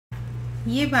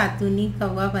ये बातूनी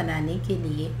कौवा बनाने के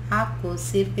लिए आपको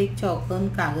सिर्फ एक चौकोन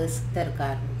कागज़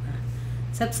दरकार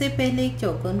होगा। सबसे पहले एक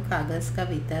चौकोन कागज़ का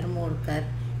भीतर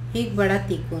मोड़कर एक बड़ा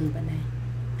तिकोन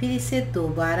बनाएं। फिर इसे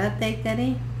दोबारा तय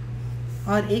करें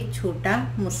और एक छोटा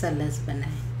मुसल्लस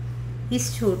बनाएं।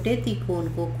 इस छोटे तिकोन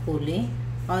को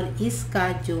खोलें और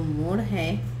इसका जो मोड़ है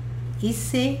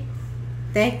इससे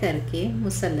तय करके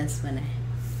मुसल्लस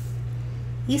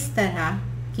बनाएं। इस तरह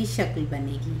की शक्ल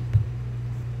बनेगी।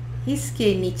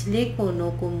 इसके निचले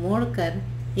कोनों को मोड़कर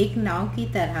एक नाव की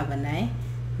तरह बनाएं।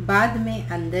 बाद में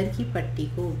अंदर की पट्टी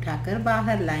को उठाकर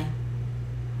बाहर लाएं।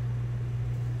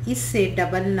 इससे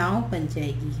डबल नाव बन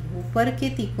जाएगी। ऊपर के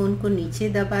तिकोन को नीचे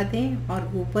दबा दें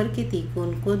और ऊपर के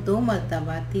तिकोन को 2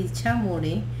 मर्तबा तिरछा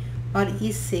मोड़ें और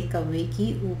इससे कौवे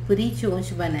की ऊपरी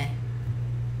चोंच बनाएं।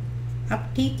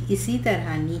 अब ठीक इसी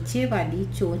तरह नीचे वाली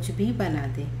चोंच भी बना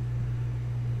दें।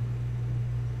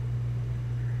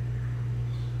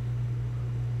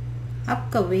 अब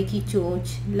कौवे की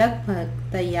चोंच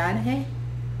लगभग तैयार है।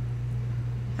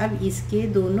 अब इसके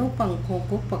दोनों पंखों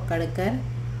को पकड़कर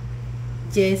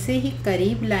जैसे ही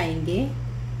करीब लाएंगे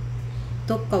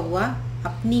तो कौवा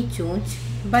अपनी चोंच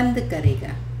बंद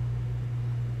करेगा।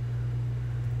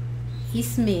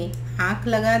 इसमें आँख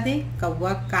लगा दें।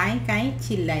 कौवा काएं काएं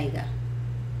चिल्लाएगा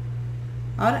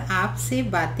और आपसे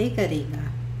बातें करेगा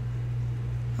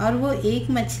और वो एक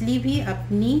मछली भी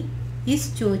अपनी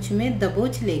इस चोंच में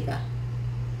दबोच लेगा।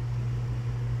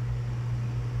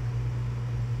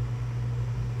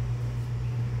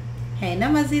 है ना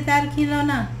मज़ेदार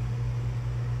खिलौना।